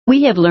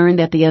We have learned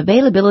that the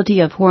availability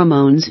of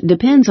hormones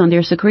depends on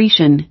their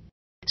secretion.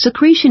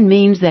 Secretion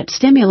means that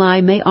stimuli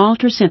may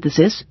alter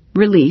synthesis,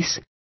 release,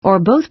 or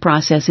both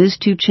processes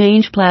to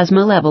change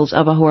plasma levels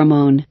of a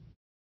hormone.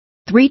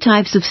 3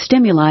 types of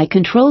stimuli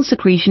control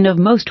secretion of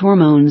most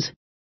hormones: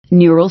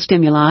 neural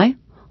stimuli,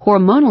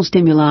 hormonal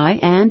stimuli,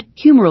 and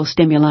humoral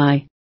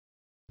stimuli.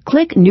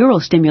 Click neural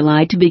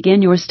stimuli to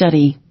begin your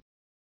study.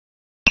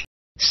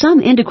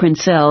 Some endocrine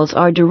cells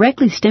are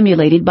directly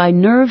stimulated by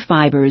nerve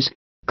fibers,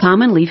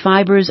 commonly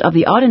fibers of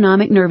the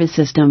autonomic nervous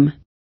system.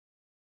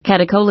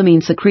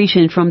 Catecholamine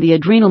secretion from the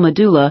adrenal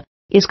medulla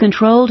is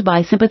controlled by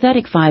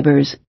sympathetic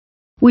fibers.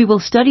 We will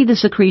study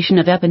the secretion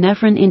of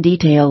epinephrine in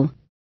detail.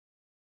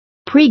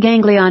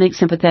 Preganglionic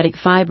sympathetic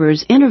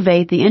fibers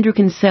innervate the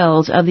endocrine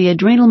cells of the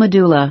adrenal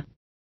medulla.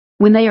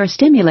 When they are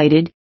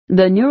stimulated,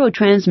 the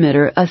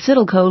neurotransmitter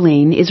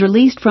acetylcholine is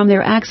released from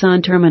their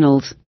axon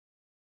terminals.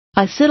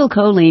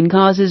 Acetylcholine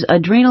causes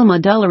adrenal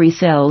medullary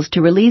cells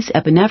to release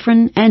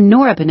epinephrine and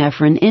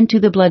norepinephrine into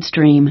the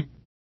bloodstream.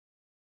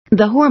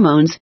 The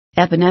hormones,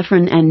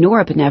 epinephrine and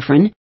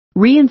norepinephrine,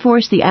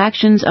 reinforce the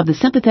actions of the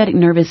sympathetic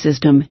nervous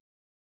system.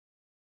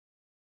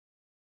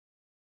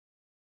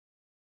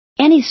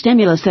 Any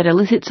stimulus that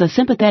elicits a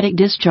sympathetic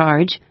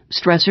discharge,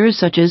 stressors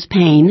such as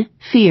pain,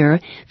 fear,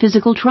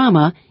 physical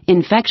trauma,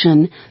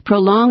 infection,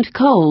 prolonged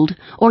cold,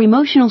 or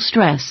emotional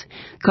stress,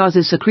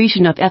 causes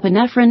secretion of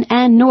epinephrine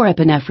and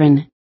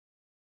norepinephrine.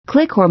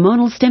 Click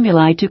hormonal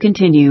stimuli to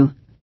continue.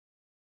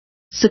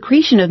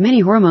 Secretion of many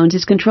hormones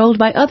is controlled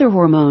by other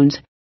hormones.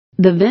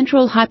 The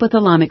ventral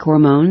hypothalamic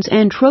hormones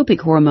and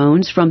tropic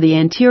hormones from the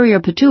anterior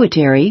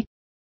pituitary,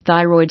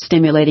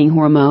 thyroid-stimulating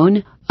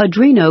hormone,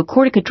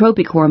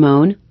 adrenocorticotropic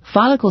hormone,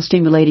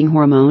 follicle-stimulating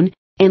hormone,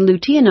 and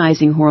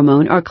luteinizing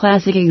hormone are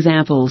classic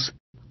examples.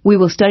 We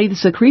will study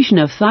the secretion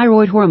of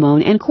thyroid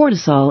hormone and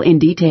cortisol in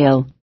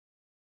detail.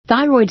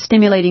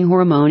 Thyroid-stimulating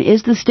hormone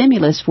is the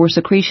stimulus for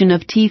secretion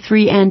of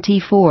T3 and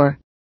T4.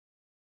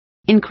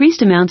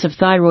 Increased amounts of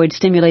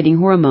thyroid-stimulating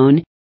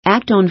hormone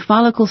act on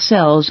follicle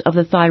cells of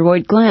the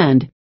thyroid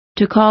gland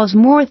to cause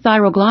more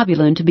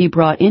thyroglobulin to be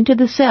brought into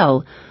the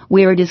cell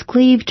where it is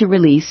cleaved to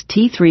release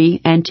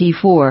T3 and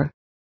T4.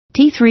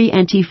 T3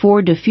 and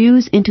T4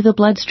 diffuse into the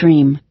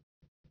bloodstream.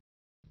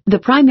 The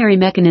primary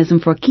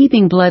mechanism for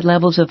keeping blood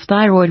levels of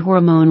thyroid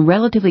hormone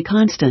relatively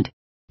constant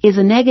is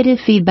a negative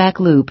feedback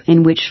loop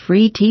in which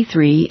free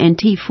T3 and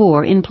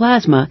T4 in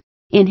plasma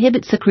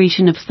inhibit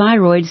secretion of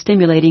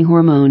thyroid-stimulating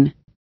hormone.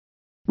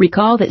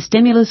 Recall that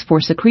stimulus for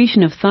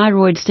secretion of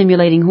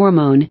thyroid-stimulating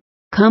hormone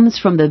comes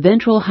from the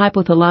ventral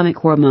hypothalamic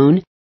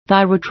hormone,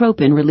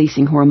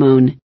 thyrotropin-releasing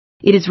hormone.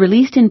 It is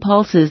released in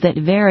pulses that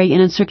vary in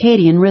a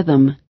circadian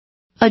rhythm.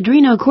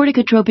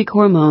 Adrenocorticotropic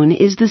hormone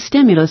is the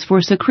stimulus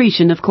for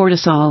secretion of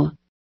cortisol.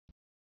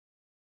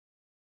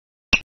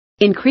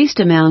 Increased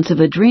amounts of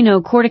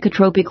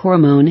adrenocorticotropic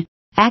hormone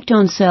act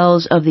on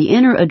cells of the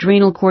inner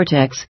adrenal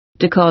cortex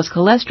to cause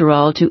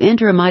cholesterol to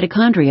enter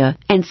mitochondria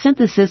and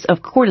synthesis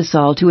of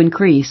cortisol to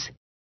increase.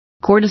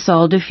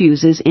 Cortisol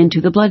diffuses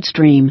into the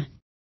bloodstream.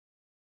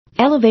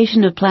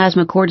 Elevation of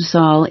plasma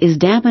cortisol is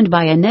dampened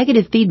by a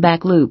negative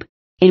feedback loop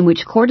in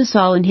which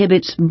cortisol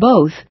inhibits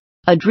both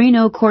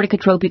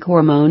adrenocorticotropic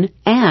hormone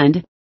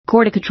and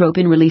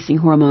corticotropin-releasing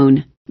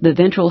hormone, the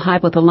ventral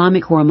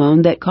hypothalamic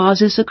hormone that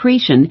causes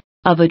secretion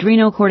of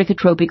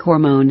adrenocorticotropic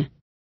hormone.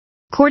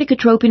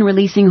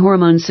 Corticotropin-releasing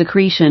hormone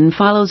secretion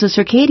follows a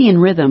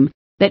circadian rhythm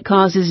that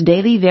causes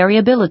daily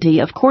variability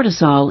of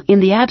cortisol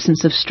in the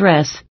absence of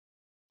stress.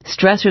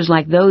 Stressors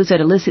like those that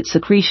elicit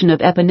secretion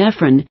of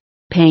epinephrine,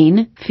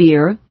 pain,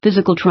 fear,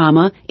 physical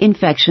trauma,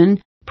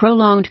 infection,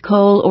 prolonged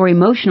cold or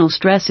emotional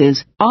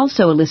stresses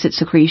also elicit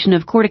secretion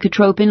of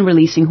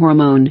corticotropin-releasing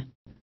hormone.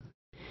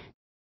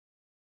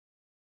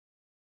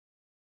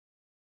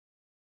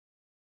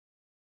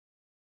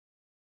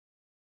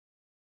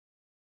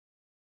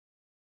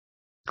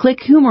 Click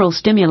humoral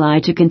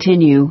stimuli to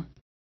continue.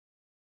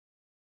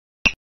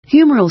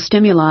 Humoral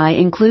stimuli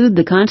include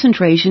the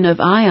concentration of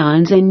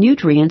ions and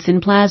nutrients in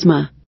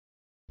plasma.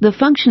 The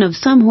function of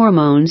some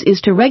hormones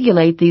is to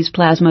regulate these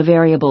plasma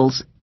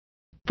variables.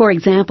 For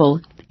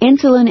example,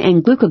 insulin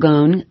and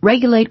glucagon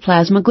regulate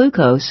plasma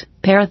glucose,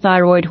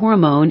 parathyroid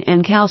hormone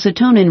and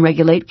calcitonin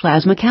regulate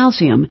plasma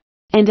calcium,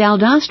 and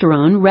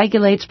aldosterone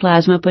regulates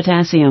plasma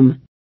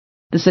potassium.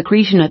 The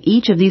secretion of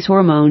each of these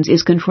hormones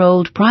is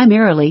controlled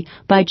primarily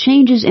by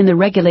changes in the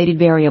regulated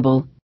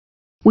variable.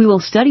 We will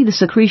study the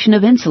secretion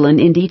of insulin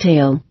in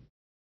detail.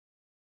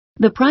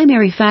 The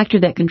primary factor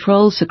that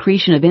controls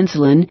secretion of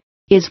insulin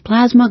is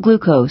plasma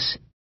glucose.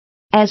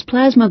 As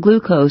plasma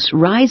glucose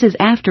rises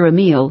after a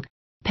meal,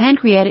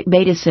 pancreatic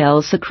beta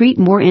cells secrete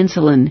more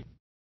insulin.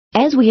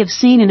 As we have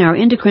seen in our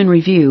endocrine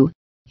review,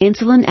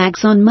 insulin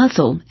acts on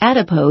muscle,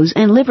 adipose,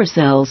 and liver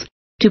cells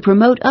to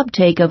promote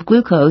uptake of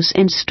glucose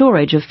and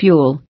storage of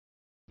fuel.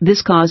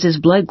 This causes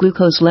blood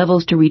glucose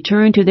levels to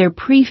return to their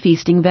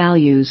pre-feasting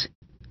values.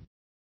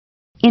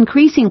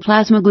 Increasing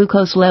plasma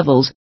glucose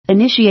levels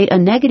initiate a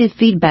negative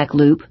feedback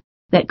loop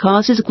that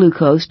causes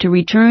glucose to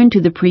return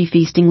to the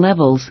pre-feasting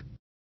levels.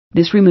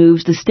 This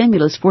removes the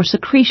stimulus for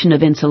secretion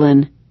of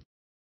insulin.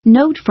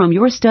 Note from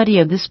your study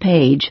of this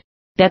page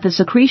that the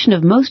secretion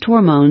of most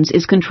hormones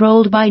is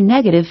controlled by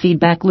negative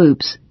feedback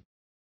loops.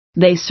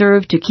 They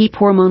serve to keep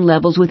hormone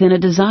levels within a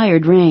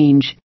desired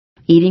range.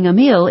 Eating a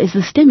meal is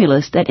the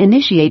stimulus that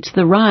initiates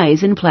the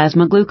rise in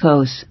plasma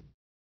glucose.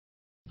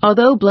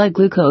 Although blood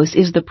glucose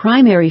is the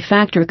primary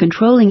factor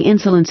controlling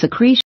insulin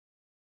secretion,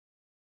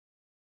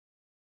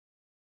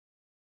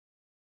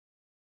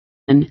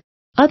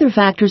 other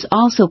factors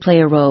also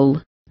play a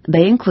role.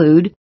 They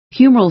include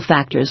humoral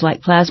factors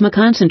like plasma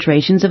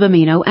concentrations of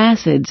amino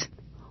acids,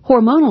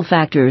 hormonal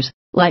factors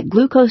like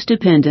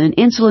glucose-dependent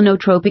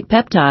insulinotropic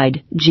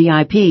peptide,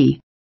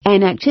 GIP,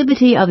 and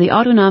activity of the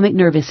autonomic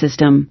nervous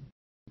system.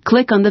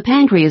 Click on the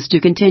pancreas to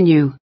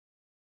continue.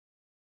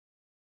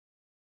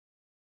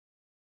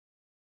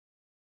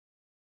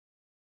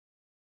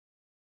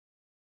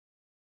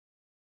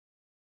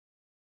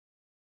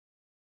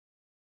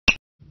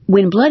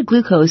 When blood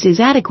glucose is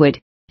adequate,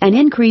 an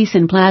increase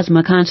in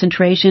plasma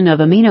concentration of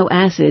amino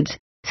acids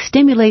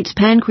stimulates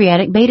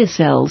pancreatic beta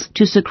cells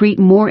to secrete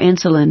more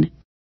insulin.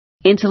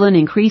 Insulin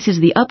increases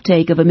the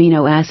uptake of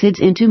amino acids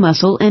into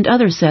muscle and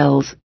other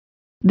cells.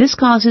 This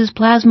causes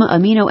plasma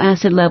amino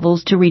acid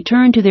levels to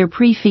return to their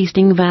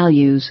pre-feasting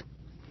values.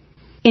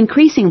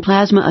 Increasing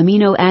plasma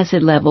amino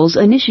acid levels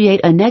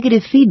initiate a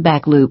negative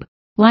feedback loop,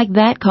 like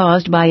that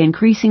caused by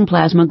increasing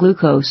plasma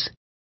glucose.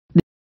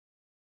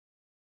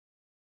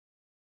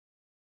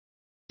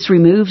 This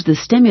removes the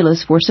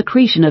stimulus for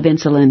secretion of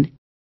insulin.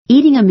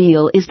 Eating a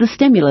meal is the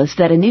stimulus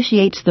that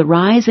initiates the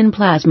rise in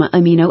plasma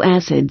amino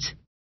acids.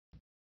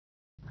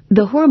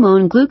 The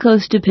hormone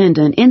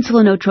glucose-dependent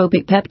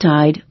insulinotropic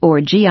peptide,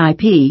 or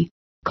GIP,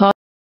 causes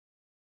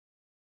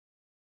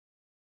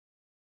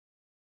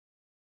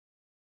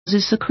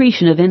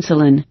secretion of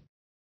insulin.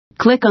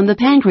 Click on the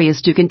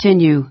pancreas to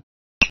continue.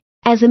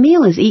 As a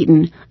meal is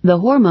eaten, the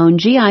hormone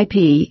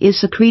GIP is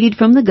secreted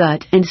from the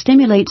gut and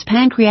stimulates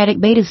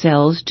pancreatic beta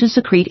cells to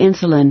secrete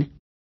insulin.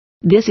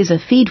 This is a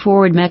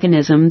feed-forward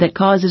mechanism that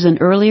causes an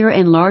earlier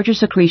and larger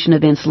secretion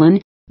of insulin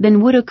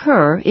than would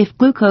occur if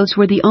glucose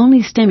were the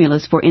only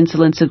stimulus for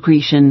insulin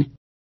secretion.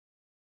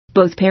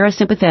 Both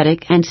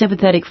parasympathetic and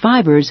sympathetic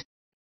fibers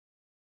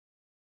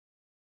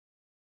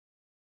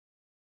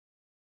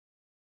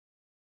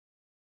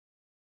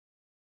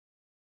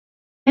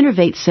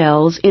innervate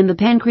cells in the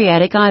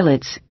pancreatic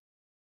islets.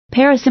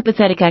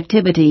 Parasympathetic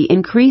activity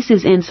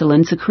increases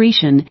insulin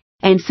secretion,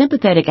 and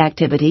sympathetic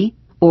activity,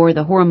 or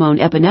the hormone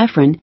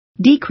epinephrine,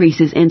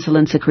 decreases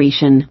insulin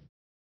secretion.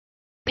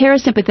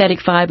 Parasympathetic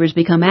fibers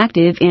become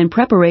active in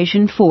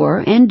preparation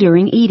for and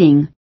during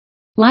eating.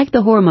 Like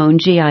the hormone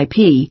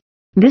GIP,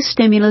 this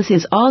stimulus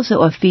is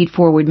also a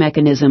feed-forward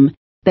mechanism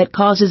that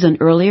causes an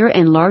earlier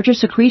and larger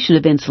secretion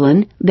of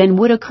insulin than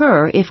would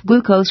occur if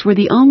glucose were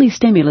the only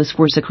stimulus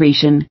for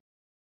secretion.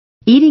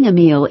 Eating a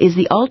meal is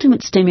the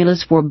ultimate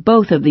stimulus for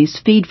both of these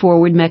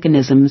feed-forward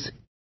mechanisms.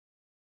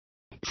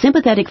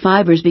 Sympathetic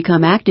fibers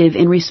become active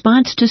in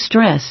response to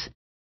stress.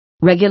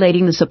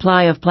 Regulating the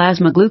supply of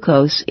plasma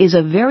glucose is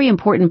a very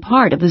important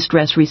part of the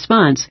stress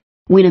response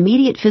when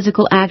immediate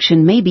physical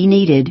action may be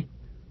needed.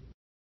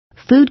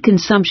 Food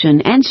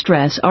consumption and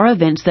stress are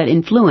events that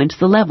influence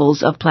the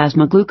levels of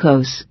plasma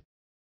glucose.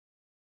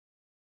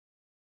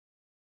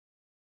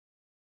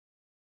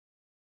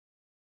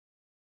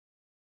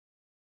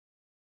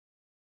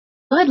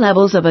 Blood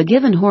levels of a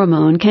given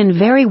hormone can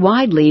vary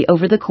widely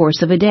over the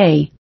course of a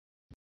day.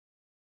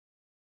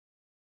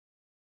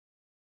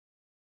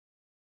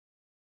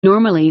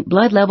 Normally,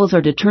 blood levels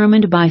are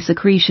determined by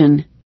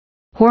secretion.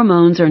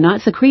 Hormones are not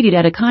secreted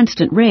at a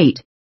constant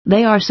rate.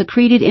 They are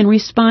secreted in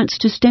response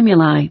to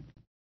stimuli.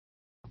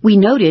 We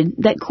noted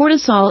that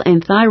cortisol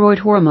and thyroid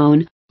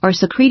hormone are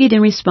secreted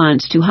in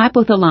response to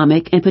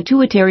hypothalamic and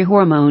pituitary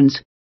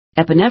hormones.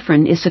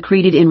 Epinephrine is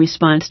secreted in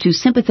response to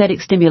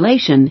sympathetic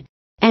stimulation,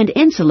 and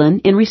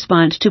insulin in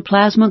response to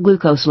plasma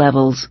glucose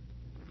levels.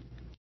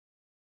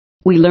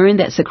 We learned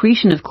that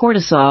secretion of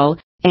cortisol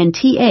and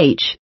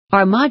TH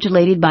are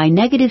modulated by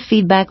negative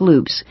feedback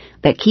loops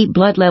that keep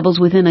blood levels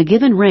within a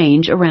given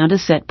range around a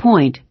set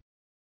point.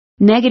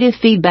 Negative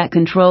feedback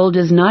control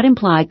does not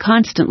imply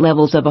constant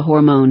levels of a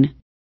hormone.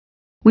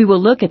 We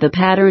will look at the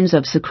patterns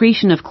of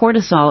secretion of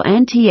cortisol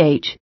and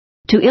TH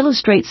to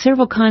illustrate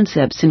several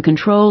concepts in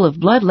control of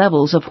blood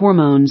levels of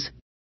hormones.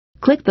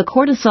 Click the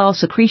cortisol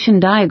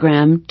secretion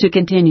diagram to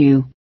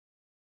continue.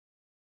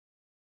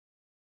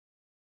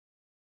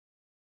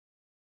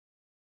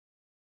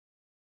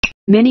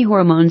 Many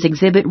hormones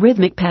exhibit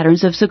rhythmic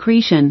patterns of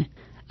secretion.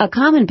 A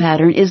common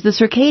pattern is the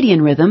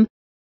circadian rhythm,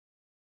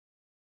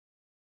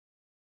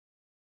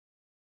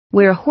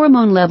 where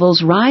hormone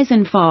levels rise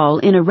and fall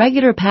in a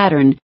regular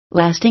pattern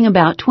lasting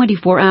about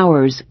 24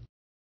 hours.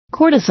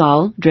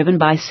 Cortisol, driven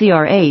by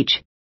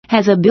CRH,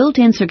 has a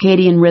built-in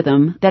circadian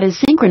rhythm that is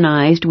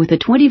synchronized with a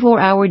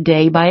 24-hour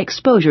day by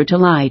exposure to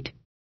light.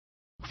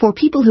 For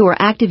people who are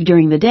active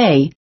during the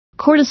day,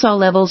 cortisol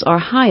levels are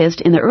highest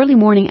in the early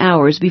morning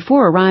hours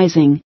before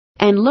arising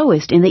and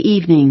lowest in the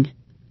evening.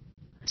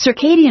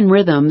 Circadian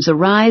rhythms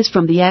arise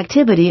from the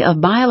activity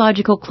of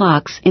biological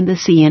clocks in the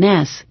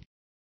CNS.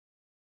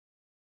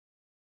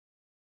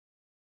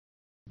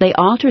 They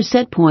alter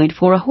set point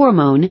for a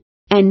hormone,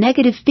 and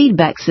negative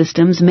feedback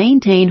systems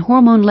maintain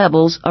hormone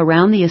levels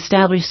around the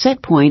established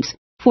set points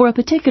for a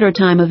particular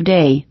time of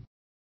day.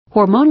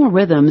 Hormonal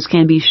rhythms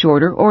can be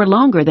shorter or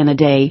longer than a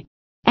day,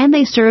 and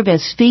they serve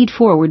as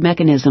feed-forward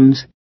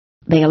mechanisms.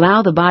 They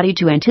allow the body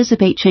to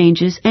anticipate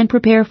changes and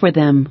prepare for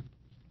them.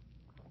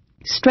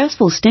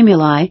 Stressful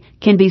stimuli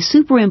can be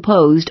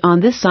superimposed on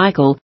this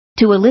cycle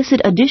to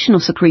elicit additional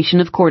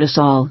secretion of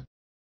cortisol.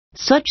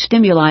 Such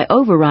stimuli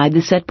override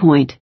the set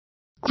point.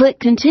 Click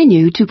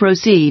Continue to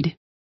proceed.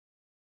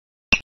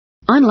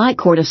 Unlike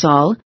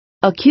cortisol,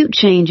 acute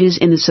changes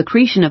in the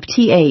secretion of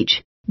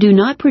TH do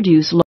not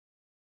produce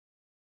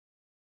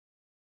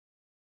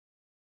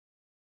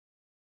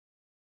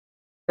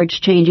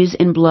large changes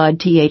in blood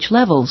TH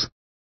levels.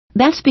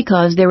 That's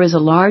because there is a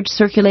large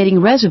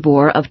circulating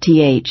reservoir of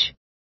TH.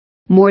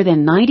 More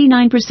than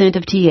 99%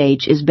 of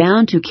TH is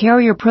bound to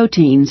carrier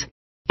proteins,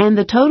 and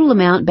the total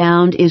amount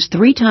bound is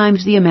 3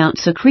 times the amount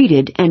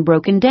secreted and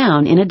broken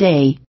down in a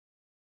day.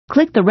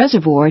 Click the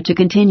reservoir to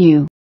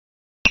continue.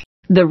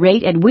 The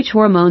rate at which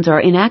hormones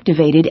are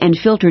inactivated and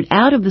filtered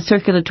out of the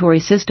circulatory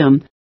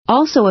system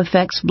also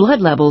affects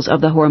blood levels of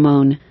the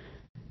hormone.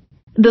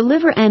 The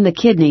liver and the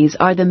kidneys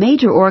are the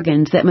major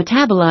organs that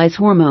metabolize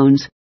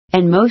hormones,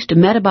 and most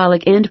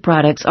metabolic end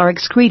products are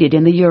excreted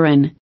in the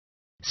urine.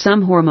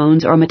 Some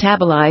hormones are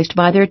metabolized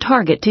by their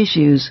target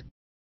tissues.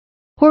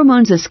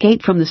 Hormones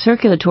escape from the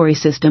circulatory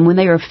system when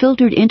they are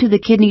filtered into the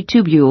kidney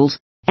tubules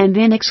and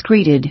then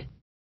excreted.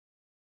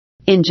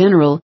 In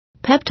general,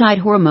 peptide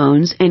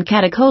hormones and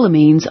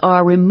catecholamines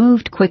are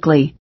removed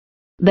quickly.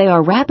 They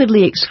are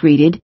rapidly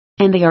excreted,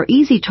 and they are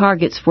easy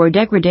targets for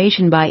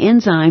degradation by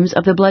enzymes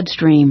of the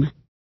bloodstream.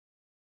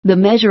 The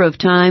measure of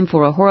time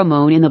for a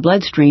hormone in the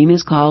bloodstream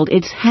is called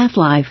its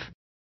half-life.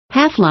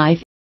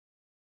 Half-life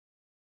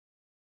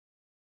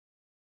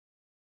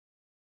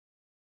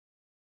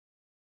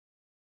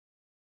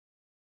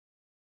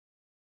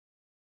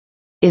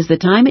is the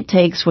time it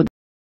takes for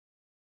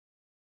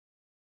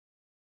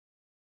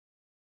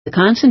the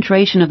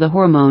concentration of the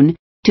hormone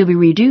to be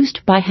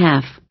reduced by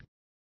half.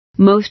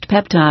 Most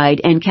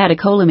peptide and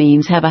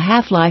catecholamines have a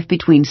half-life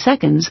between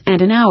seconds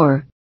and an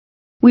hour.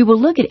 We will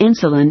look at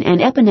insulin and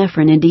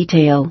epinephrine in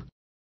detail.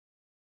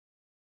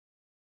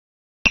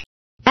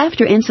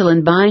 After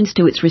insulin binds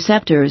to its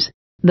receptors,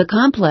 the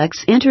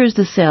complex enters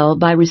the cell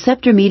by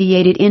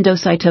receptor-mediated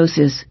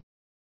endocytosis.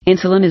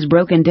 Insulin is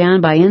broken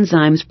down by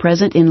enzymes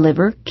present in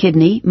liver,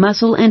 kidney,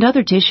 muscle, and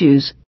other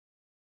tissues.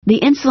 The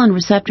insulin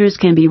receptors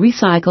can be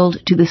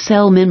recycled to the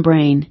cell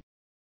membrane.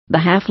 The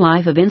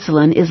half-life of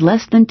insulin is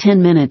less than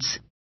 10 minutes.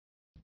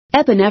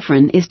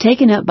 Epinephrine is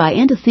taken up by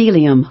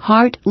endothelium,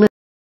 heart, liver,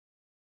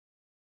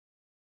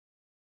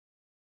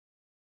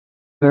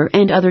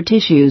 and other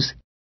tissues.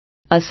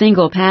 A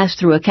single pass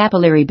through a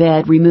capillary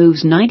bed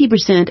removes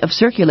 90% of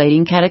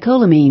circulating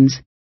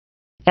catecholamines.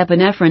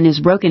 Epinephrine is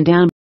broken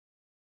down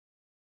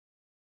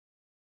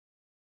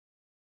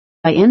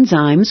by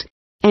enzymes,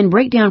 and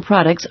breakdown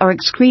products are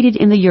excreted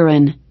in the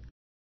urine.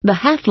 The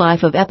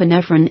half-life of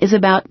epinephrine is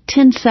about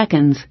 10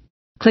 seconds.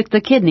 Click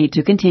the kidney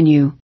to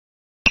continue.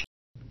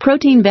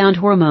 Protein-bound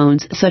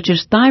hormones such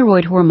as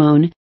thyroid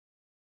hormone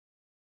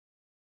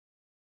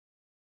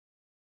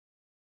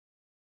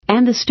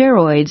and the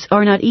steroids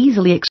are not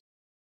easily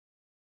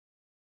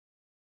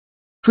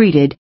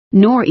excreted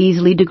nor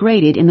easily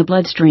degraded in the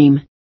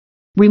bloodstream.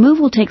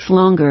 Removal takes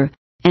longer,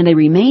 and they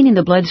remain in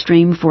the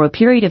bloodstream for a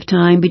period of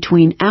time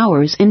between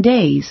hours and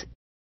days.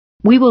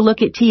 We will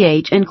look at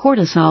TH and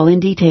cortisol in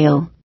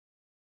detail.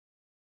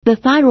 The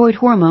thyroid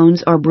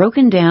hormones are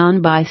broken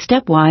down by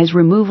stepwise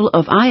removal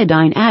of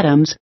iodine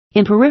atoms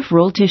in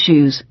peripheral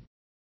tissues.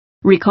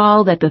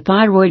 Recall that the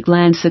thyroid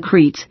gland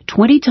secretes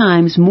 20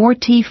 times more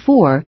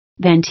T4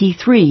 than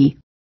T3.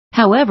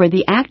 However,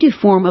 the active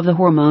form of the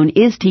hormone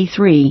is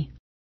T3.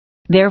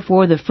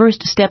 Therefore, the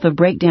first step of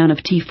breakdown of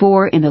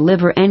T4 in the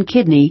liver and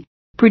kidney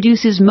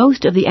produces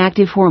most of the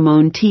active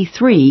hormone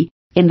T3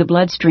 in the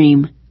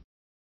bloodstream.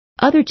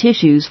 Other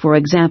tissues, for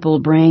example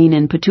brain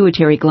and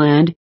pituitary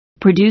gland,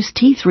 produce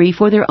T3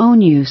 for their own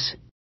use.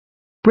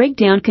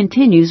 Breakdown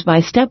continues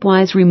by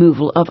stepwise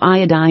removal of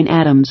iodine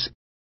atoms.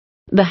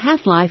 The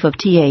half-life of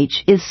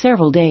TH is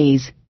several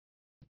days.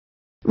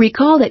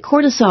 Recall that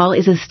cortisol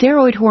is a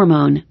steroid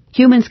hormone.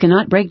 Humans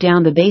cannot break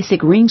down the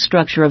basic ring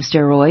structure of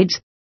steroids.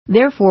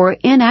 Therefore,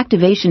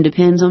 inactivation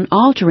depends on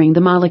altering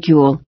the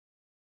molecule.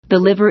 The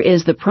liver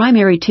is the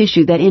primary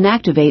tissue that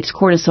inactivates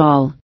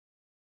cortisol.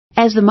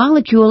 As the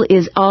molecule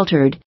is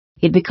altered,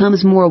 it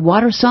becomes more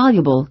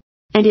water-soluble,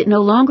 and it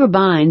no longer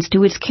binds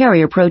to its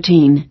carrier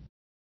protein.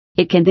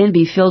 It can then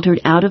be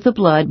filtered out of the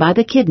blood by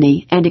the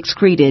kidney and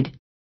excreted.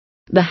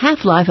 The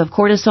half-life of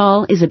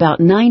cortisol is about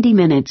 90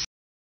 minutes.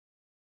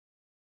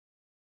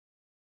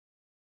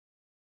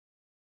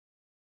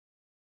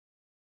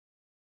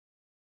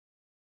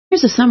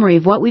 Here's a summary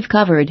of what we've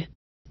covered.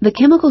 The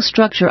chemical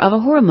structure of a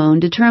hormone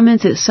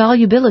determines its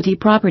solubility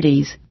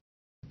properties.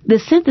 The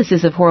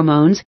synthesis of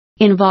hormones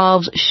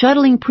involves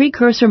shuttling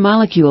precursor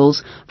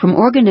molecules from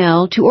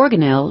organelle to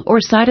organelle or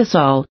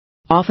cytosol,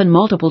 often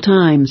multiple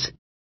times.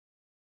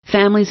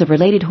 Families of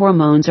related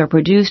hormones are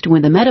produced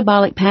when the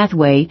metabolic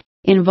pathway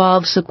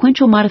involves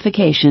sequential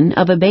modification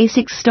of a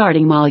basic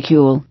starting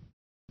molecule.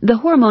 The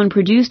hormone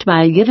produced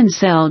by a given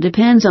cell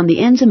depends on the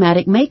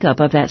enzymatic makeup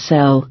of that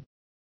cell.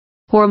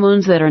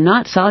 Hormones that are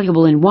not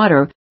soluble in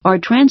water are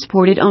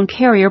transported on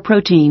carrier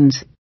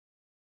proteins.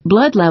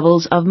 Blood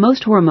levels of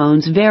most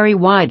hormones vary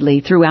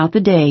widely throughout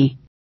the day.